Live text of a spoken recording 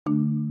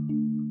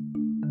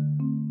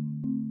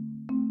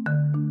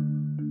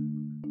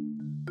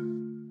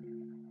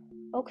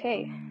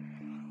Okay.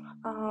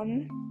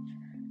 Um,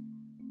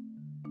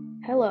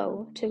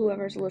 Hello to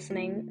whoever's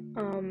listening.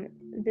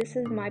 This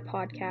is my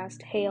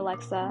podcast, Hey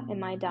Alexa,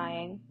 Am I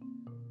Dying?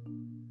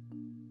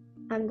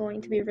 I'm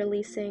going to be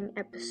releasing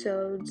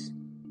episodes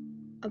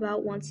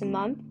about once a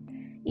month.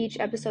 Each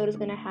episode is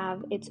going to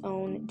have its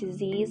own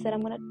disease that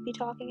I'm going to be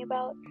talking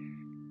about.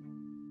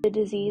 The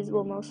disease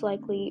will most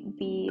likely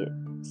be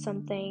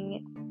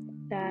something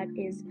that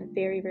is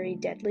very, very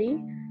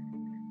deadly.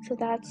 So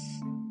that's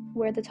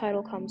where the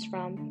title comes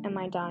from, Am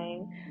I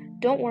Dying?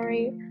 Don't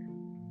worry,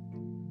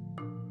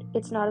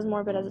 it's not as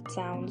morbid as it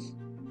sounds.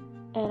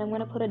 And I'm going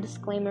to put a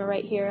disclaimer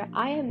right here.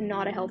 I am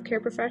not a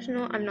healthcare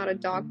professional. I'm not a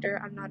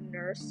doctor. I'm not a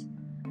nurse.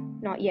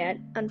 Not yet,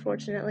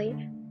 unfortunately.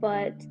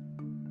 But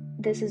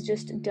this is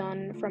just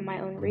done from my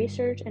own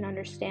research and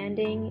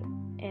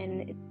understanding,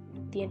 and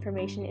the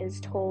information is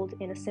told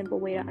in a simple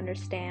way to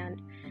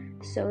understand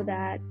so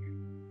that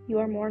you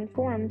are more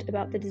informed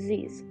about the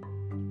disease.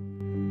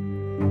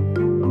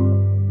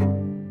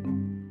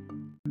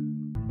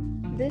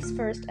 This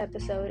first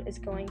episode is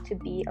going to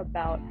be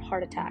about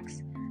heart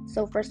attacks.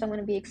 So first I'm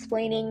going to be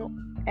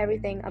explaining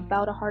everything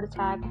about a heart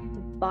attack,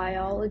 the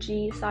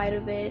biology side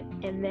of it,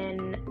 and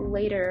then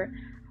later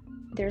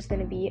there's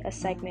going to be a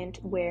segment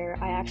where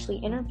I actually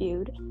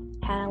interviewed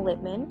Hannah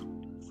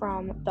Littman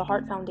from the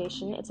Heart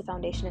Foundation. It's a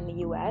foundation in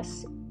the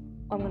US.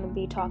 I'm going to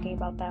be talking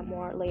about that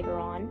more later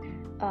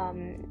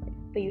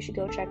on, but you should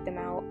go check them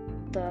out.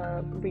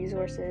 The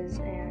resources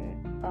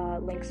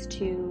and links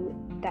to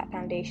that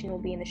foundation will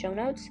be in the show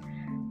notes,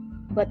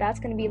 but that's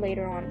going to be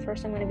later on.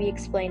 First I'm going to be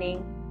explaining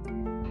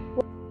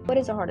what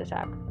is a heart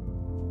attack.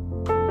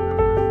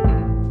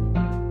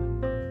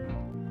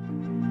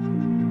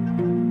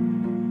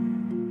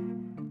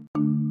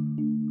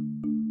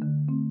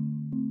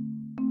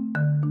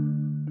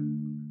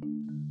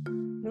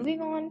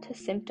 Moving on to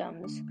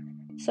symptoms.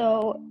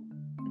 So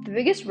the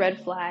biggest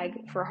red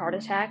flag for a heart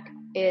attack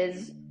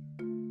is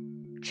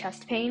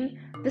chest pain.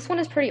 This one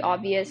is pretty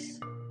obvious.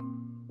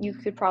 You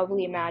could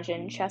probably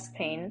imagine chest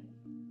pain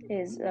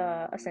is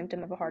a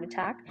symptom of a heart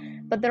attack,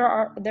 but there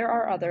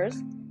are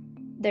others.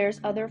 There's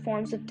other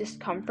forms of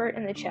discomfort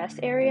in the chest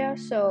area,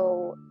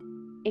 so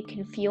it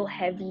can feel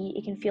heavy,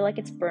 it can feel like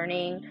it's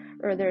burning,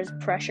 or there's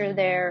pressure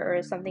there,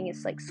 or something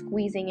is like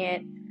squeezing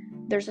it.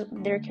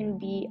 There can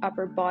be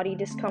upper body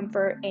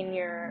discomfort in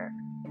your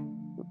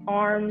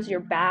arms, your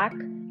back,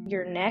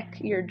 your neck,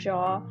 your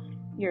jaw,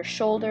 your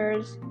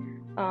shoulders.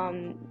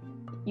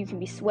 You can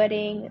be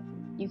sweating,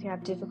 you can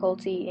have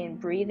difficulty in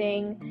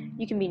breathing,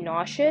 you can be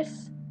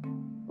nauseous,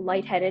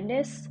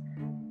 lightheadedness.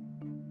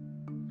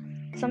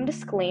 Some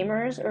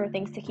disclaimers or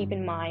things to keep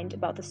in mind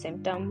about the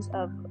symptoms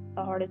of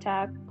a heart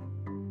attack.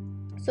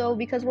 So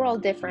because we're all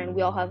different,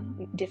 we all have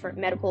different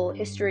medical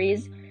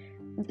histories,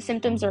 the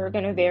symptoms are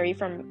going to vary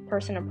from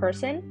person to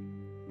person.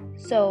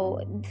 So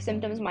the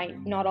symptoms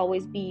might not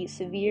always be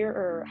severe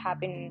or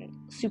happen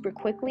super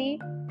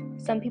quickly.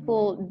 Some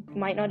people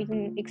might not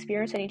even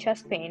experience any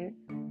chest pain,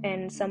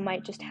 and some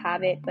might just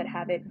have it, but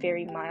have it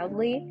very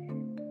mildly.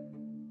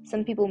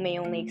 Some people may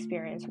only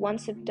experience one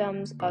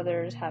symptoms,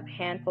 others have a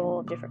handful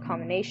of different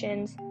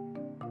combinations.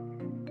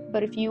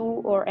 But if you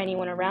or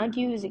anyone around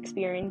you is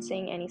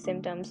experiencing any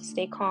symptoms,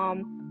 stay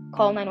calm,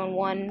 call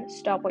 911,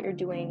 stop what you're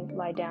doing,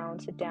 lie down,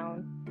 sit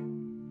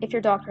down. If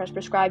your doctor has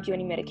prescribed you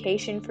any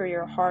medication for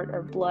your heart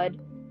or blood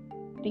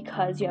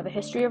because you have a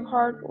history of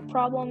heart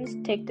problems,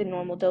 take the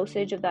normal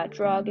dosage of that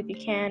drug. If you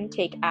can,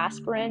 take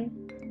aspirin,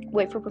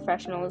 wait for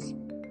professionals.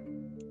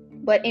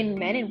 But in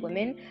men and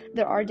women,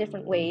 there are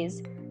different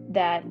ways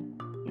that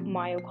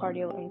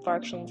myocardial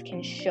infarctions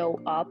can show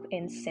up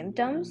in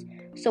symptoms.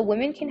 So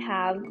women can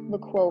have the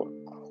quote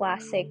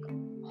classic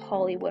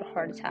Hollywood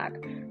heart attack.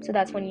 So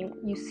that's when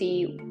you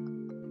see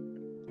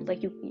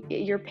like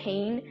your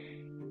pain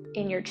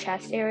in your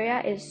chest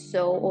area is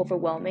so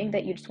overwhelming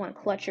that you just want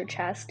to clutch your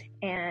chest,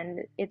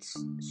 and it's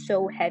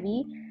so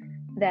heavy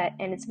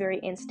and it's very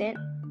instant.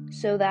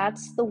 So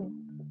that's the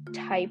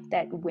type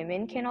that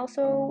women can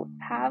also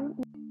have.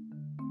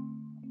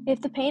 If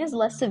the pain is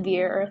less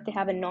severe, or if they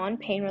have a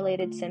non-pain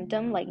related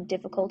symptom like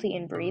difficulty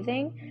in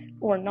breathing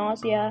or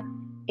nausea,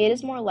 it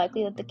is more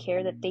likely that the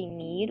care that they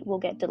need will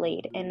get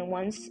delayed.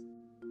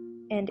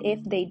 And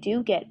if they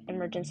do get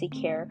emergency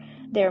care,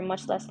 they're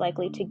much less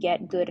likely to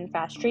get good and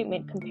fast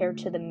treatment compared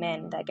to the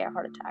men that get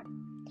heart attack.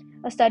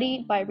 A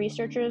study by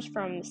researchers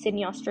from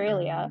Sydney,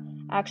 Australia,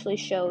 actually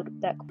showed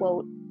that,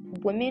 quote,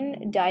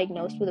 women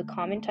diagnosed with a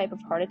common type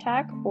of heart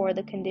attack or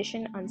the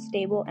condition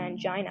unstable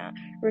angina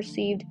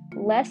received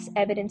less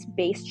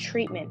evidence-based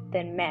treatment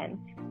than men,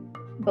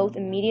 both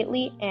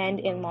immediately and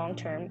in long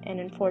term. And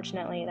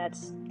unfortunately,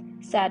 that's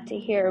sad to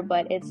hear,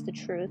 but it's the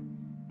truth.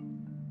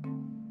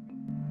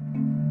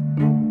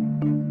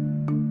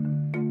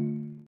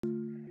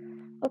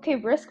 Okay,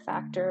 risk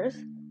factors.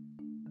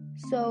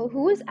 So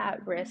who is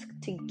at risk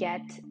to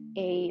get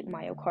a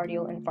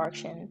myocardial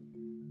infarction?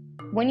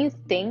 When you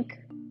think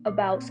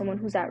about someone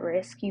who's at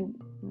risk, you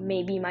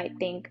maybe might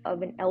think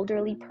of an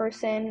elderly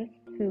person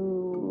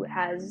who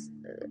has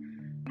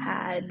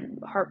had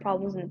heart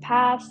problems in the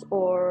past,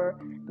 or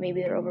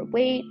maybe they're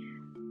overweight.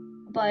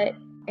 But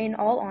in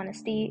all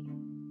honesty,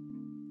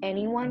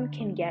 anyone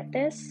can get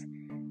this.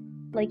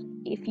 Like,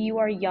 if you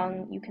are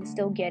young, you can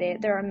still get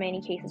it. There are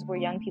many cases where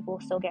young people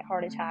still get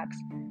heart attacks.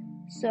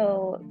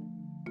 So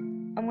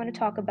I'm going to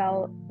talk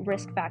about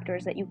risk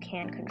factors that you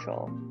can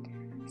control.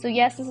 So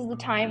yes, this is the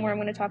time where I'm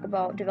going to talk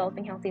about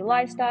developing healthy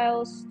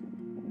lifestyles,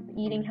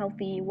 eating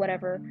healthy,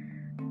 whatever.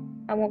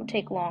 I won't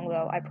take long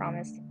though, I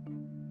promise.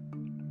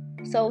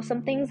 So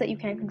some things that you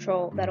can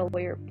control that'll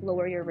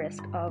lower your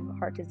risk of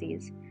heart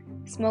disease: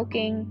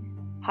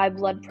 smoking, high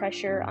blood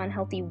pressure,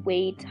 unhealthy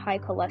weight, high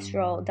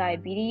cholesterol,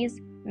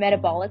 diabetes,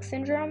 metabolic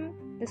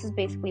syndrome. This is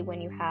basically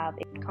when you have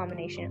a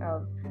combination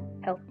of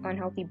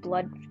unhealthy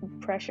blood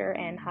pressure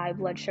and high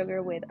blood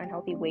sugar with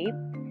unhealthy weight.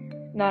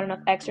 Not enough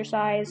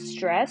exercise,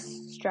 stress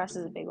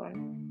is a big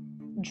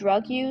one.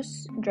 Drug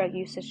use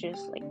such as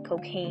like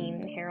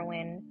cocaine,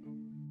 heroin.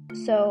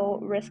 So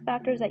risk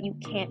factors that you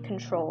can't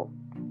control.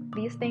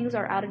 These things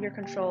are out of your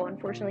control.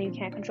 Unfortunately, you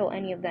can't control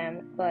any of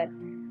them, but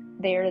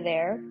they're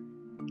there.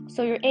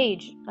 So your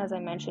age, as I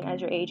mentioned,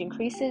 as your age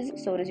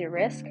increases, so does your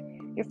risk.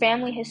 Your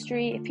family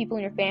history: if people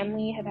in your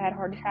family have had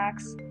heart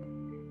attacks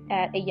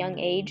at a young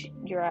age,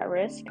 you're at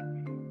risk.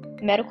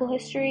 Medical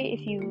history: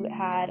 if you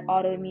had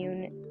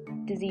autoimmune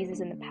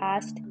diseases in the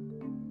past.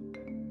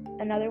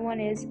 Another one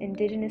is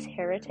indigenous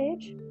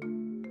heritage.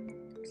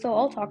 So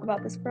I'll talk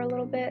about this for a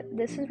little bit.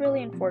 This is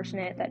really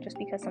unfortunate that just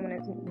because someone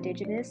is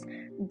indigenous,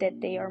 that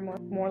they are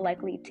more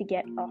likely to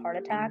get a heart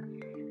attack.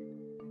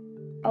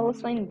 I'll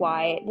explain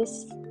why.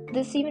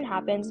 This even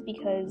happens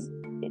because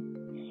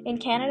in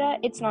Canada,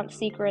 it's not a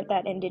secret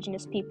that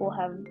indigenous people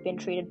have been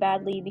treated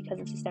badly because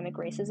of systemic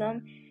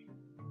racism.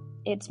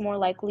 It's more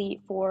likely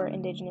for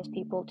indigenous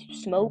people to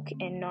smoke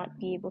and not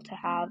be able to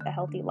have a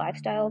healthy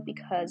lifestyle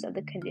because of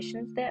the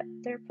conditions that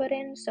they're put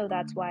in, so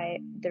that's why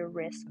their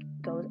risk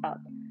goes up.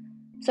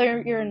 So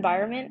your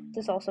environment,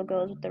 this also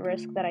goes with the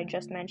risk that I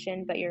just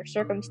mentioned, but your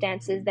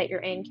circumstances that you're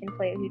in can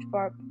play a huge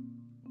part.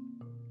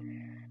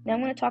 Now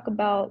I'm going to talk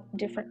about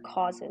different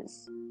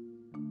causes.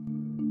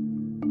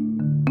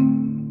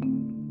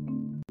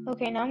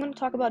 Okay, now I'm going to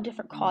talk about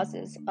different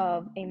causes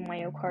of a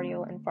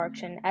myocardial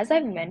infarction. As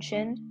I've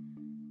mentioned,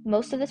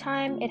 most of the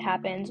time it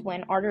happens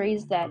when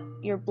arteries that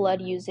your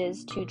blood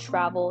uses to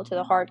travel to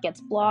the heart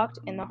gets blocked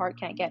and the heart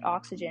can't get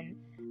oxygen.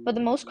 But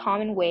the most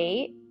common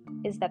way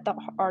is that the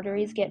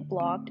arteries get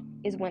blocked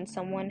is when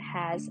someone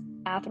has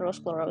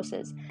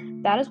atherosclerosis.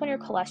 That is when your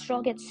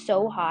cholesterol gets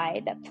so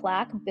high that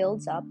plaque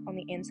builds up on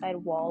the inside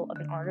wall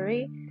of an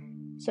artery.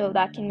 So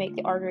that can make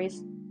the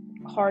arteries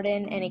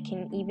harden, and it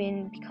can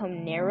even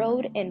become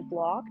narrowed and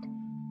blocked.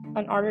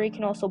 An artery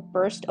can also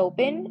burst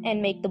open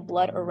and make the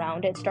blood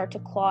around it start to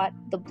clot.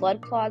 The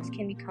blood clots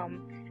can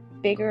become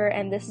bigger,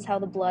 and this is how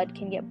the blood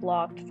can get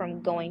blocked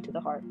from going to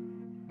the heart.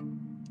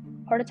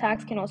 Heart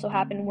attacks can also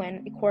happen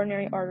when a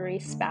coronary artery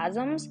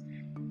spasms.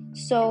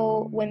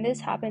 So when this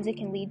happens, it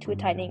can lead to a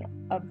tightening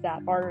of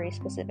that artery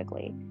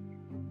specifically.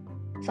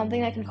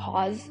 Something that can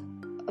cause,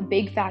 a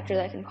big factor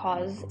that can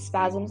cause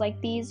spasms like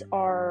these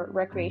are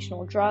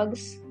recreational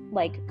drugs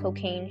like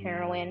cocaine,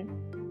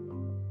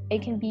 heroin.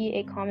 It can be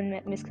a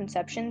common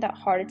misconception that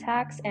heart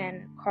attacks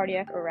and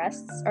cardiac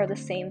arrests are the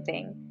same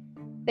thing.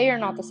 They are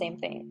not the same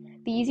thing.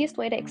 The easiest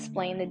way to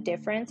explain the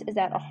difference is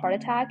that a heart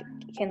attack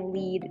can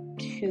lead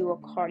to a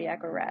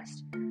cardiac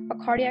arrest. A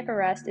cardiac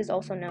arrest is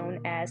also known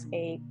as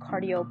a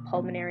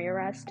cardiopulmonary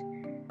arrest,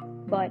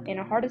 but in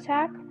a heart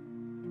attack,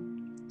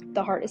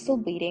 the heart is still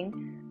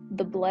beating,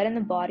 the blood in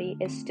the body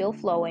is still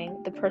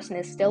flowing, the person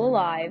is still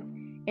alive.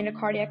 In a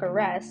cardiac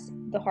arrest,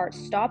 the heart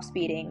stops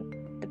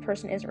beating, the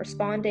person is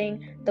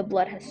responding, the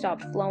blood has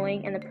stopped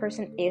flowing, and the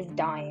person is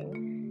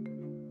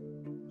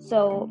dying.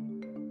 So,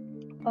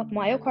 a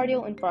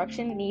myocardial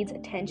infarction needs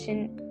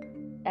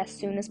attention as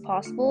soon as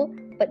possible,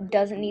 but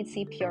doesn't need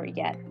CPR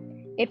yet.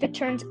 If it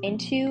turns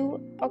into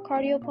a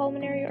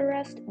cardiopulmonary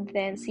arrest,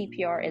 then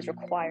CPR is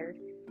required.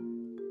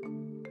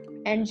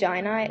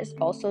 Angina is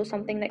also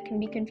something that can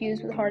be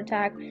confused with a heart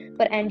attack,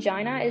 but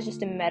angina is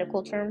just a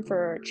medical term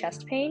for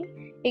chest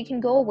pain. It can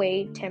go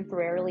away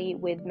temporarily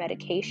with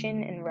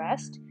medication and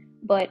rest,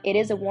 but it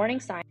is a warning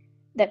sign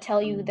that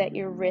tell you that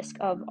your risk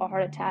of a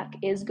heart attack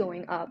is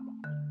going up.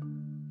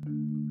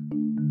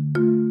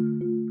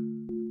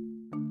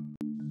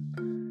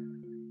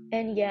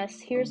 And yes,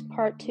 here's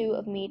part 2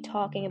 of me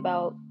talking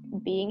about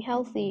being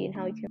healthy and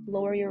how you can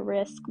lower your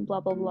risk,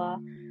 blah blah blah.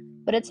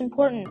 But it's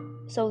important.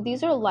 So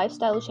these are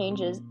lifestyle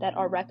changes that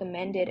are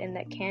recommended and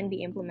that can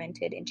be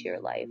implemented into your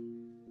life.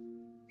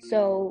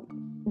 So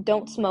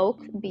don't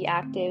smoke, be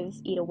active,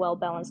 eat a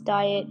well-balanced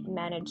diet,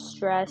 manage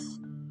stress,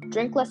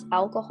 drink less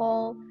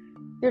alcohol.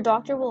 Your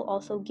doctor will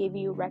also give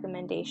you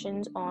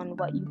recommendations on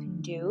what you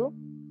can do,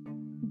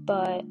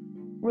 but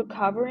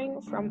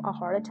recovering from a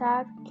heart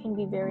attack can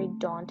be very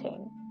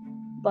daunting,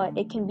 but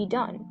it can be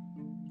done.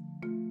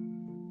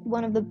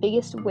 One of the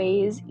biggest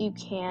ways you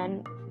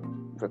can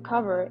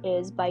recover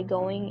is by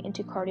going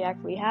into cardiac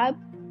rehab.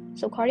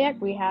 So cardiac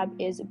rehab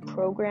is a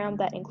program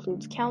that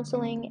includes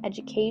counseling,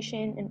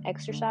 education, and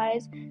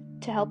exercise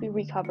to help you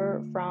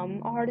recover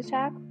from a heart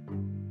attack.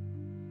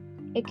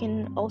 It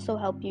can also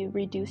help you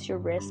reduce your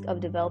risk of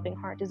developing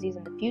heart disease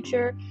in the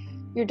future.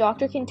 Your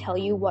doctor can tell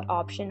you what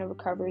option of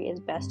recovery is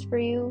best for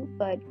you,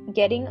 but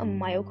getting a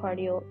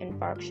myocardial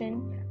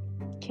infarction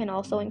can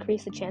also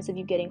increase the chance of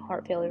you getting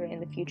heart failure in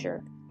the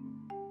future.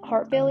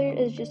 Heart failure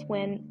is just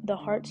when the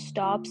heart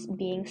stops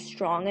being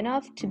strong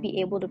enough to be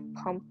able to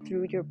pump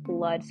through your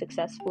blood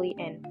successfully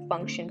and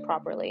function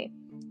properly.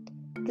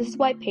 This is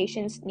why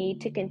patients need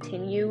to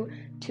continue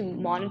to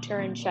monitor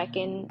and check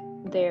in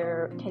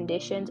their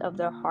conditions of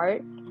their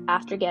heart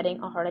after getting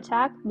a heart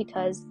attack,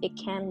 because it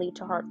can lead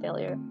to heart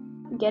failure.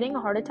 Getting a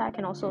heart attack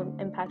can also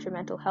impact your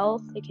mental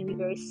health. It can be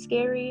very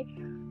scary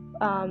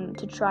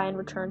to try and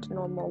return to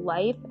normal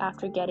life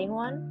after getting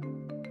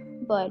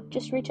one, but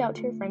just reach out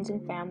to your friends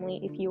and family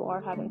if you are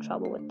having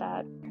trouble with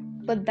that.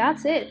 But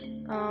that's it.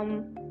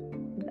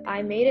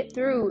 I made it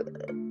through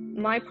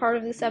my part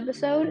of this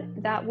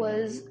episode. That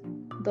was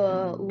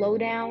the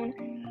lowdown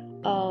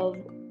of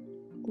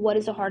what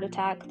is a heart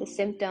attack, the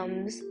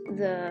symptoms,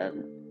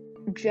 the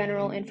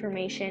general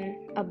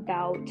information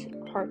about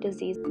heart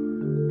disease.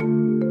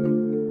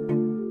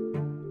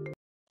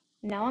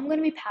 Now I'm going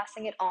to be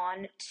passing it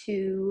on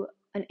to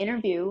an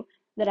interview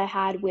that I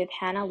had with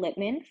Hannah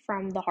Littman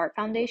from the Heart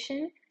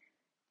Foundation,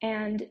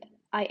 and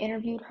I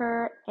interviewed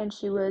her, and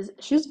she was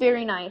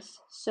very nice.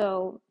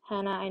 So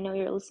Hannah, I know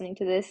you're listening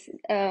to this.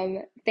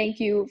 Thank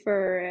you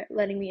for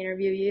letting me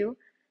interview you.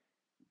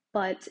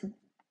 But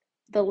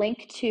the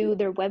link to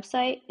their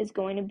website is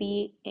going to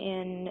be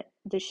in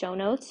the show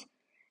notes.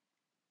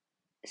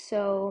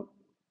 So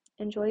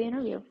enjoy the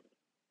interview.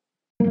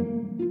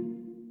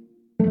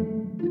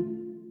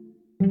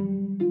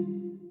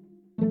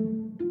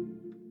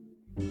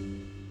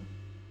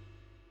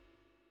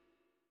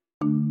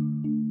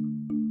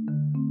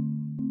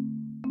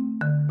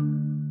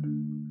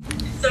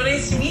 So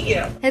nice to meet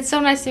you. It's so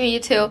nice to meet you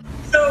too.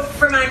 So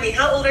remind me,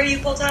 how old are you,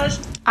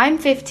 Koltaj? I'm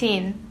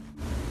 15.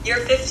 You're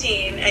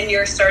 15 and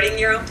you're starting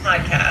your own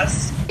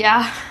podcast.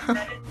 Yeah.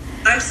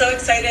 I'm so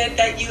excited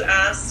that you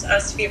asked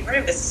us to be a part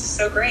of this. This is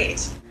so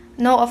great.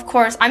 No, of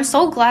course. I'm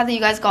so glad that you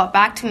guys got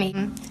back to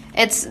me.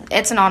 It's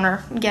an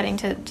honor getting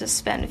to just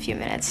spend a few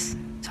minutes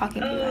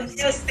talking to you guys.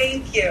 Yes,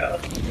 thank you.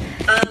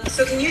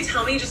 So can you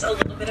tell me just a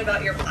little bit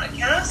about your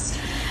podcast?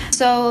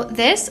 So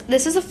this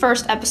is the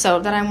first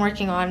episode that I'm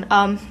working on.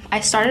 I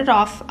started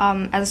off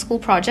as a school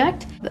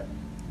project,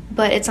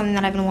 but it's something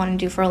that I've been wanting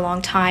to do for a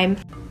long time.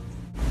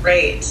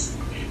 Great.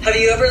 Have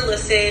you ever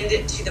listened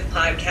to this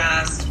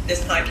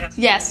podcast?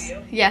 Yes.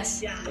 Yeah.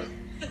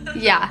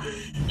 Yeah.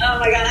 Oh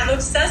my God, I'm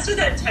obsessed with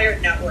that entire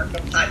network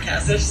of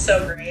podcasts. They're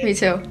so great. Me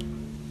too.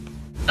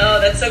 Oh,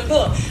 that's so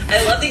cool.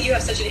 I love that you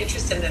have such an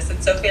interest in this.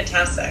 It's so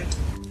fantastic.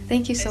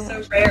 Thank you so much.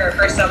 It's so rare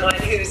for someone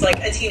who's like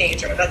a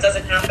teenager. That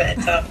doesn't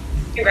happen. So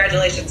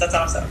congratulations. That's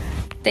awesome.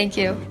 Thank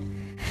you.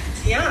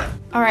 Yeah.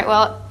 All right.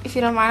 Well, if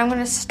you don't mind, I'm going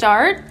to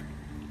start.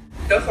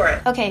 Go for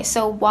it. Okay,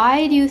 so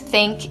why do you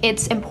think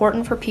it's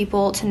important for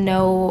people to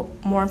know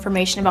more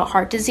information about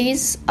heart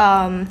disease?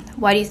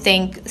 Why do you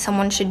think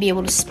someone should be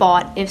able to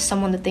spot if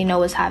someone that they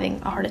know is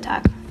having a heart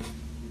attack?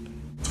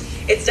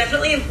 It's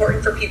definitely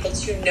important for people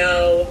to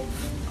know,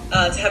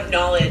 to have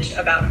knowledge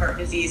about heart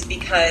disease,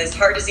 because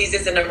heart disease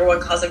is the number one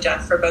cause of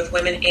death for both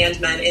women and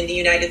men in the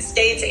United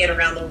States and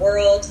around the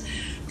world.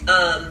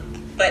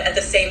 But at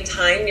the same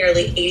time,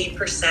 nearly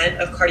 80%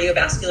 of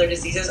cardiovascular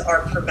diseases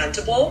are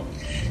preventable.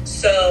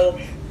 So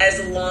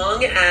as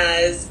long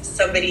as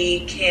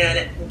somebody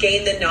can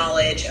gain the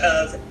knowledge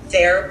of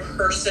their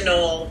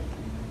personal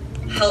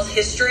health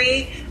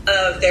history,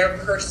 of their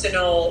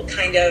personal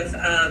kind of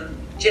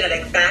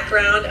genetic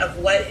background, of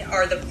what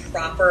are the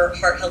proper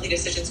heart healthy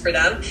decisions for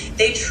them,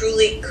 they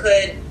truly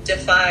could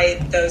defy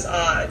those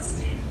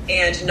odds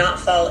and not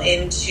fall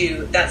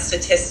into that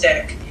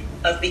statistic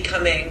of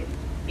becoming,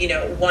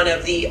 one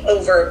of the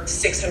over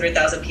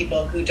 600,000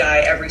 people who die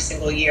every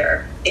single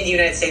year in the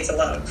United States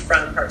alone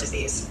from heart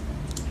disease.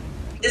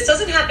 This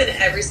doesn't happen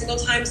every single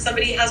time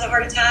somebody has a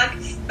heart attack,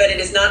 but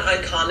it is not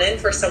uncommon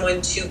for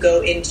someone to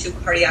go into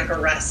cardiac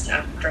arrest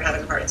after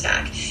having a heart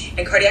attack.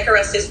 And cardiac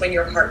arrest is when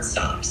your heart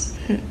stops.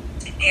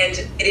 And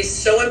it is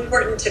so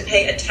important to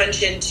pay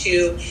attention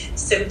to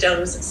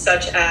symptoms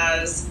such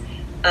as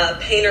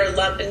pain or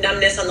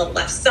numbness on the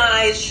left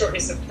side,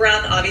 shortness of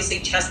breath. Obviously,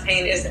 chest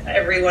pain is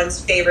everyone's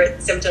favorite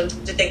symptom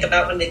to think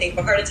about when they think of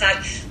a heart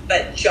attack.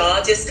 But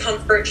jaw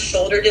discomfort,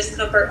 shoulder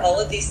discomfort, all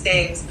of these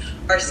things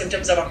are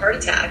symptoms of a heart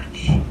attack.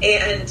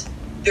 And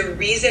the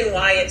reason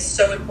why it's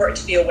so important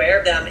to be aware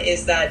of them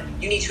is that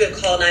you need to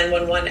call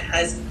 911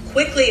 as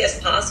quickly as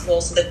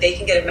possible so that they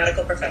can get a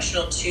medical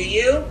professional to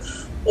you.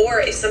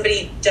 Or if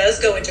somebody does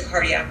go into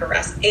cardiac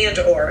arrest,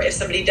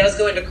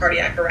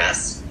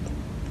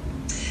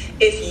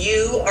 if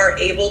you are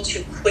able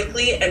to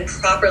quickly and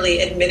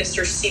properly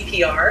administer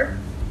CPR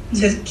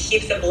to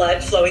keep the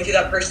blood flowing through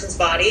that person's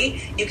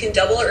body, you can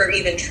double or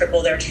even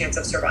triple their chance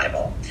of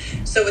survival.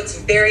 So it's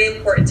very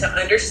important to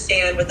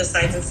understand what the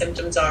signs and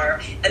symptoms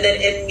are, and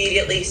then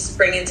immediately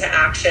spring into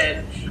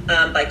action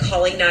by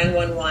calling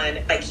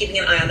 911, by keeping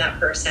an eye on that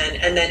person,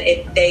 and then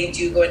if they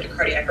do go into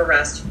cardiac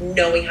arrest,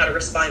 knowing how to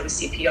respond with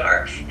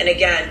CPR. And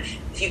again,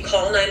 if you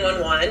call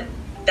 911,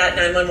 that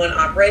 911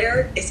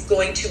 operator is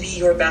going to be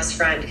your best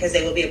friend, because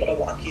they will be able to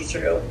walk you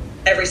through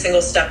every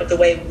single step of the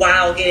way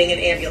while getting an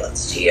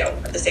ambulance to you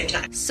at the same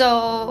time.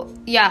 So,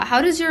 yeah, how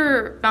does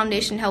your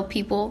foundation help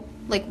people?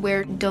 Like,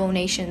 where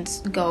donations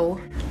go?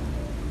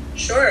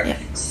 Sure. Yeah.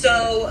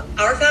 So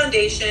our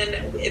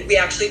foundation, we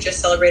actually just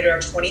celebrated our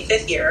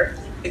 25th year.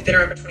 We've been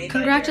around for 25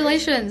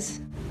 Congratulations.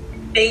 years.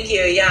 Thank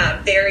you.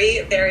 Yeah,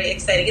 very, very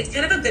exciting. It's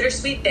kind of a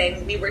bittersweet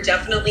thing. We were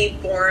definitely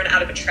born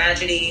out of a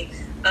tragedy.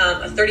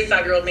 A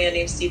 35-year-old man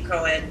named Steve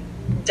Cohen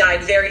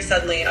died very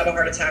suddenly of a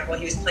heart attack while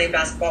he was playing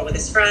basketball with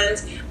his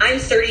friends. I'm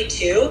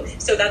 32,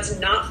 so that's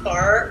not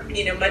far,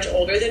 much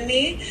older than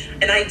me.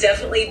 And I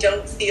definitely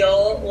don't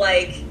feel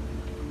like,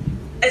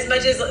 as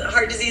much as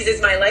heart disease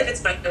is my life,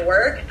 it's my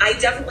work, I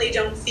definitely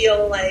don't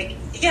feel like,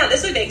 yeah,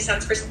 this would make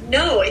sense for,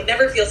 no, it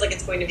never feels like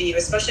it's going to be you,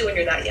 especially when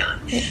you're that young.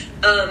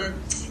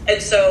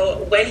 And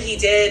so when he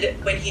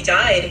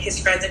died, his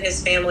friends and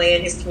his family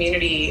and his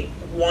community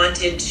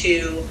wanted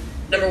to,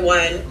 number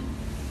one,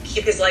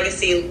 keep his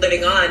legacy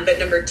living on, but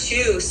number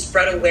two,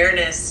 spread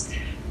awareness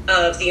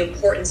of the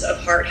importance of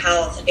heart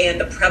health and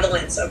the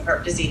prevalence of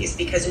heart disease,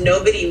 because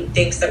nobody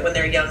thinks that when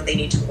they're young they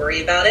need to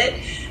worry about it.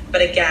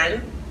 But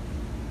again,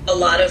 a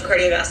lot of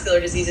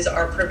cardiovascular diseases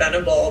are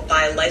preventable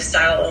by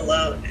lifestyle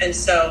alone. And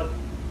so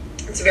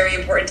it's very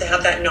important to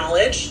have that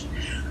knowledge.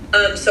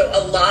 So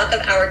a lot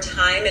of our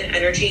time and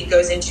energy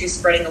goes into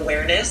spreading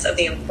awareness of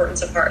the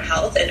importance of heart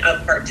health and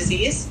of heart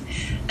disease.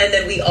 And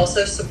then we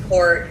also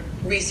support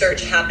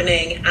research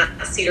happening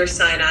at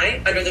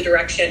Cedars-Sinai under the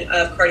direction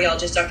of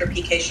cardiologist Dr.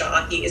 P.K.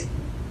 Shaw. He is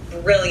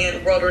a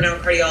brilliant,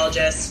 world-renowned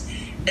cardiologist.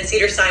 And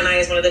Cedars-Sinai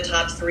is one of the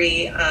top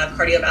 3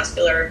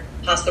 cardiovascular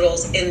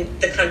hospitals in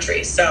the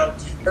country. So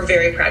we're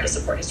very proud to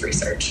support his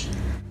research.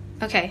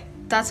 Okay,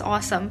 that's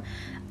awesome.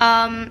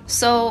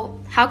 So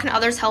how can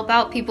others help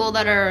out, people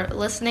that are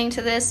listening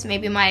to this?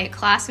 Maybe my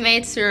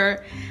classmates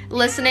are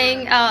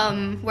listening.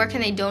 Where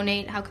can they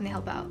donate? How can they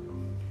help out?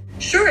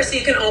 Sure. So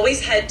you can always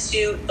head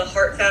to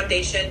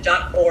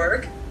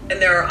theheartfoundation.org,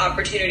 and there are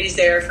opportunities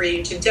there for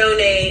you to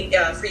donate,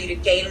 for you to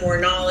gain more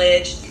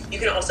knowledge. You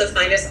can also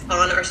find us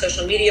on our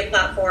social media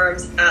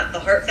platforms at The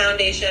Heart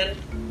Foundation.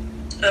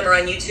 Or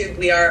on YouTube,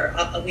 we are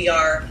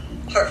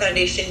Heart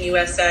Foundation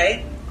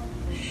USA.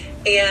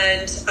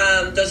 And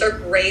those are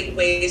great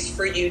ways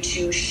for you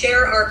to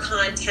share our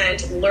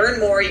content, learn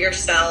more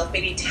yourself,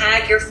 maybe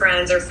tag your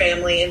friends or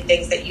family in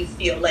things that you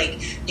feel like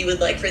you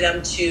would like for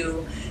them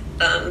to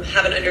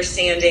have an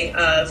understanding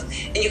of.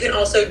 And you can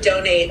also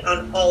donate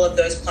on all of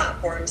those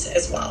platforms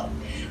as well.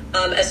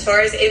 As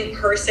far as in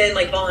person,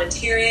 like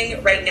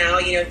volunteering, right now,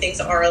 things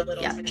are a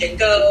little touch and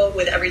go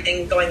with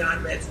everything going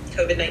on with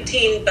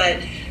COVID-19,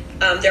 but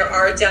there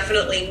are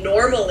definitely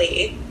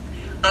normally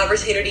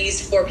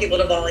opportunities for people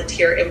to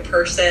volunteer in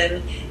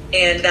person,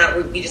 and that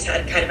we just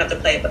kind of have to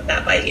play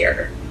that by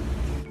ear.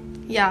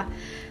 Yeah.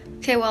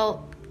 Okay,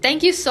 well,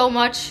 thank you so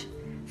much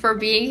for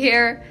being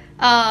here.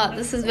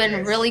 This has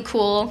been really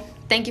cool.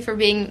 Thank you for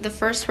being the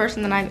first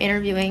person that I'm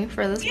interviewing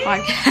for this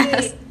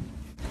podcast.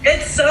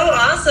 It's so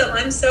awesome.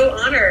 I'm so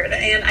honored,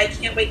 and I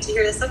can't wait to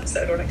hear this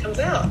episode when it comes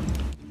out.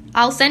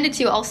 I'll send it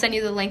to you. I'll send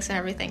you the links and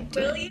everything.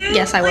 Will you?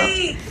 Yes, I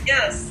will.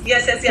 Yes.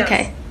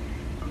 Okay.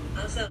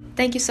 Awesome.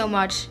 Thank you so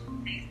much.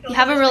 You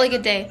have a really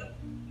good day.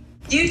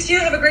 You too.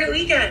 Have a great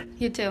weekend.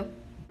 You too.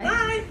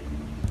 Bye.